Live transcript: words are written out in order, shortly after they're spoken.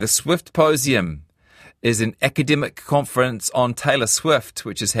The Swiftposium is an academic conference on Taylor Swift,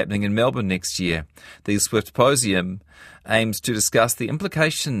 which is happening in Melbourne next year. The Swiftposium aims to discuss the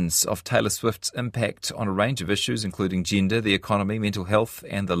implications of Taylor Swift's impact on a range of issues, including gender, the economy, mental health,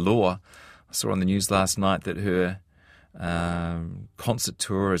 and the law. I saw on the news last night that her concert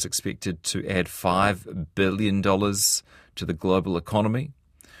tour is expected to add $5 billion to the global economy.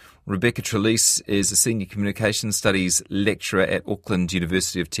 Rebecca Trelease is a Senior Communication Studies lecturer at Auckland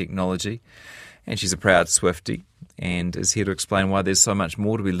University of Technology, and she's a proud Swiftie and is here to explain why there's so much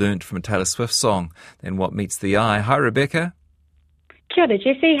more to be learnt from a Taylor Swift song than what meets the eye. Hi, Rebecca. Kia ora,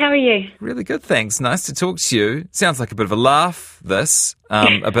 Jesse. How are you? Really good, thanks. Nice to talk to you. Sounds like a bit of a laugh, this,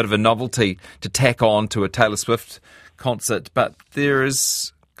 a bit of a novelty to tack on to a Taylor Swift concert, but there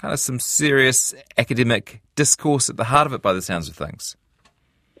is kind of some serious academic discourse at the heart of it by the sounds of things.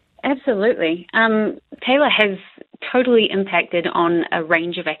 Absolutely. Taylor has totally impacted on a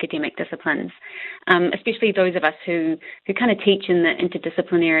range of academic disciplines, especially those of us who kind of teach in the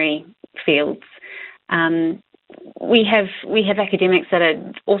interdisciplinary fields. We have academics that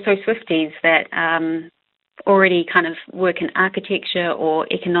are also Swifties that already kind of work in architecture or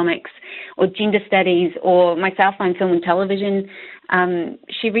economics or gender studies, or myself, I'm film and television.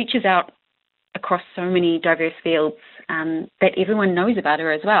 She reaches out across so many diverse fields that everyone knows about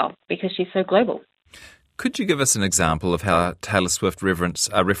her as well, because she's so global. Could you give us an example of how Taylor Swift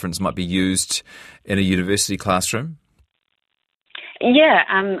reference might be used in a university classroom? Yeah,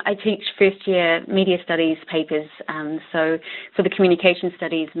 I teach first-year media studies papers. So for the communication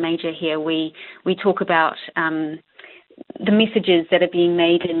studies major here, we talk about the messages that are being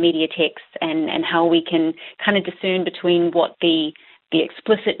made in media text and how we can kind of discern between what the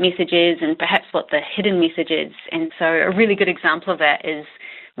explicit messages and perhaps what the hidden message is. And so a really good example of that is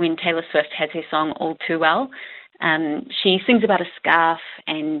when Taylor Swift has her song All Too Well. She sings about a scarf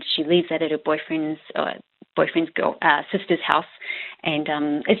and she leaves that at her boyfriend's sister's house.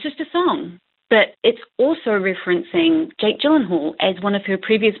 And it's just a song. But it's also referencing Jake Gyllenhaal as one of her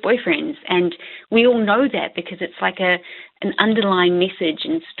previous boyfriends. And we all know that because it's like an underlying message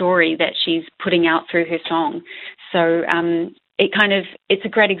and story that she's putting out through her song. So it's a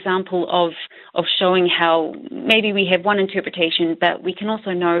great example of showing how maybe we have one interpretation, but we can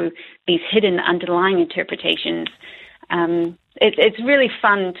also know these hidden underlying interpretations. It's really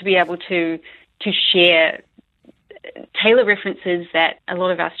fun to be able to share Taylor references that a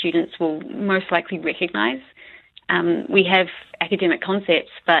lot of our students will most likely recognize. We have academic concepts,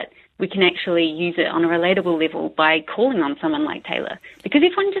 but we can actually use it on a relatable level by calling on someone like Taylor, because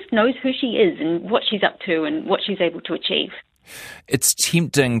everyone just knows who she is and what she's up to and what she's able to achieve. It's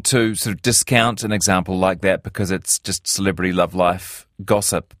tempting to sort of discount an example like that because it's just celebrity love life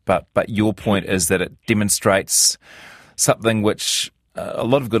gossip, but your point is that it demonstrates something which a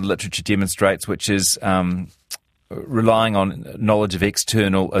lot of good literature demonstrates, which is relying on knowledge of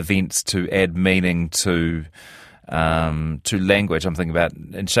external events to add meaning to language. I'm thinking about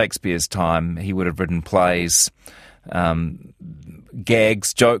in Shakespeare's time, he would have written plays,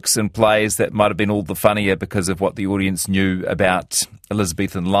 gags, jokes in plays that might have been all the funnier because of what the audience knew about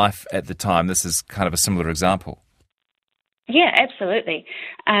Elizabethan life at the time. This is kind of a similar example. Yeah, absolutely.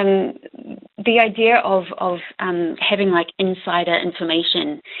 The idea of having like insider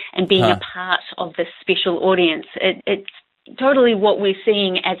information and being a part of this special audience, it's totally what we're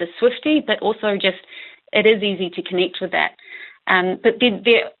seeing as a Swiftie, but also just it is easy to connect with that. But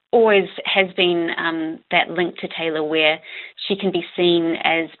there always has been that link to Taylor where she can be seen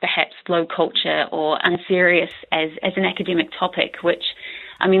as perhaps low culture or unserious as an academic topic, which,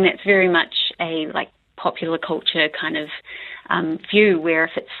 I mean, that's very much a like popular culture kind of view where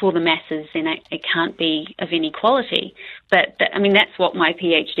if it's for the masses, then it can't be of any quality. But I mean, that's what my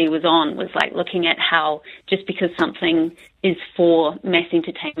PhD was on, was like looking at how just because something is for mass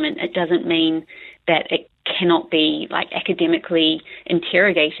entertainment, it doesn't mean that it cannot be like academically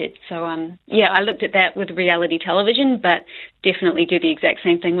interrogated. So I looked at that with reality television, but definitely do the exact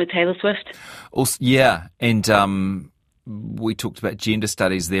same thing with Taylor Swift. Also, yeah, and we talked about gender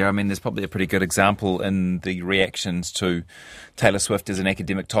studies there. I mean, there's probably a pretty good example in the reactions to Taylor Swift as an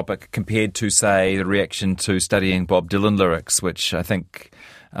academic topic compared to, say, the reaction to studying Bob Dylan lyrics, which I think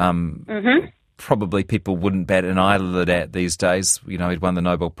probably people wouldn't bat an eyelid at these days. You know, he'd won the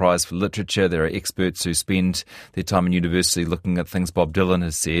Nobel Prize for Literature. There are experts who spend their time in university looking at things Bob Dylan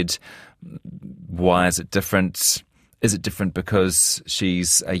has said. Why is it different? Is it different because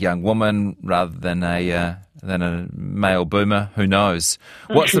she's a young woman rather than a than a male boomer. Who knows?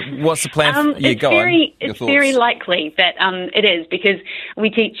 What's the plan? It's very likely that it is, because we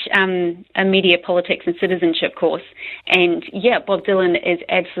teach a media politics and citizenship course, and Bob Dylan is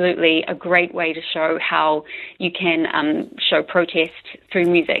absolutely a great way to show how you can show protest through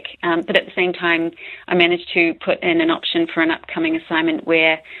music. But at the same time, I managed to put in an option for an upcoming assignment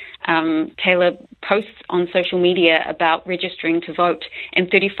where Taylor posts on social media about registering to vote, and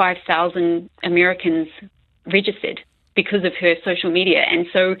 35,000 Americans registered because of her social media. And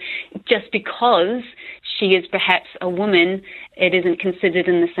so just because she is perhaps a woman, it isn't considered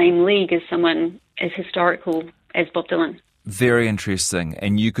in the same league as someone as historical as Bob Dylan. Very interesting.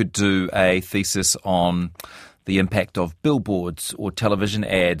 And you could do a thesis on the impact of billboards or television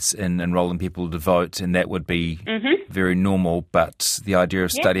ads in enrolling people to vote, and that would be very normal. But the idea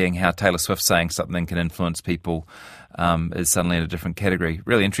of studying how Taylor Swift saying something can influence people is suddenly in a different category.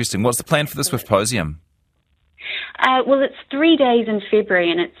 Really interesting. What's the plan for the Swiftposium? Well, it's 3 days in February,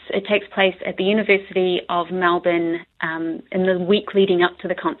 and it takes place at the University of Melbourne in the week leading up to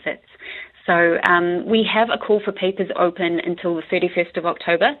the concerts. So we have a call for papers open until the 31st of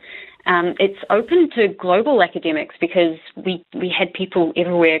October. It's open to global academics because we had people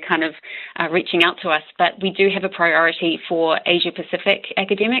everywhere kind of reaching out to us, but we do have a priority for Asia Pacific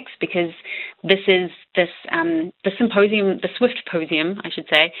academics because the symposium, the Swiftposium, I should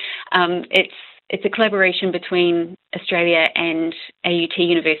say, it's a collaboration between Australia and AUT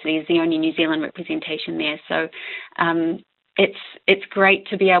University, is the only New Zealand representation there. So it's great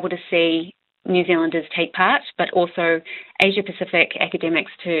to be able to see New Zealanders take part, but also Asia Pacific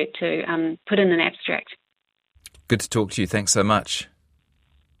academics to put in an abstract. Good to talk to you. Thanks so much.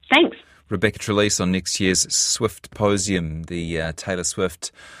 Thanks. Rebecca Trelease on next year's Swiftposium, the Taylor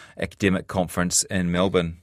Swift Academic Conference in Melbourne.